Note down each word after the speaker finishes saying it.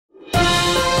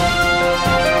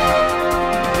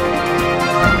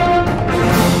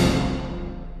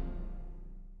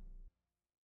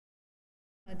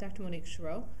Dr. Monique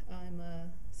Chireau. I'm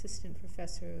an assistant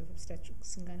professor of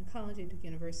obstetrics and gynecology at Duke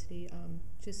University.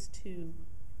 Just to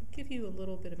give you a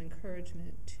little bit of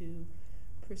encouragement to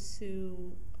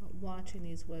pursue watching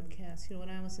these webcasts. You know, when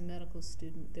I was a medical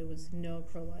student, there was no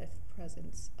pro-life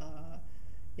presence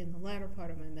in the latter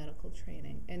part of my medical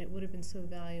training, and it would have been so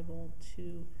valuable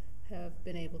to have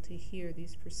been able to hear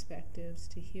these perspectives,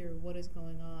 to hear what is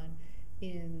going on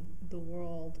in the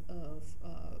world of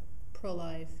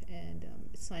pro-life and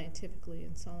scientifically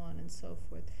and so on and so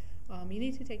forth. You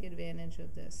need to take advantage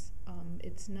of this.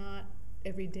 It's not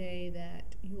every day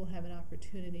that you will have an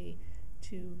opportunity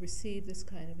to receive this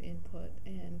kind of input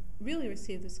and really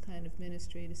receive this kind of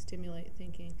ministry to stimulate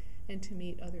thinking and to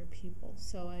meet other people.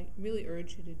 So I really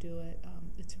urge you to do it.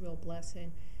 It's a real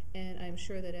blessing. And I'm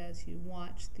sure that as you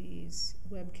watch these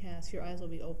webcasts, your eyes will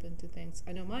be open to things.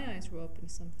 I know my eyes were open to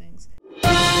some things.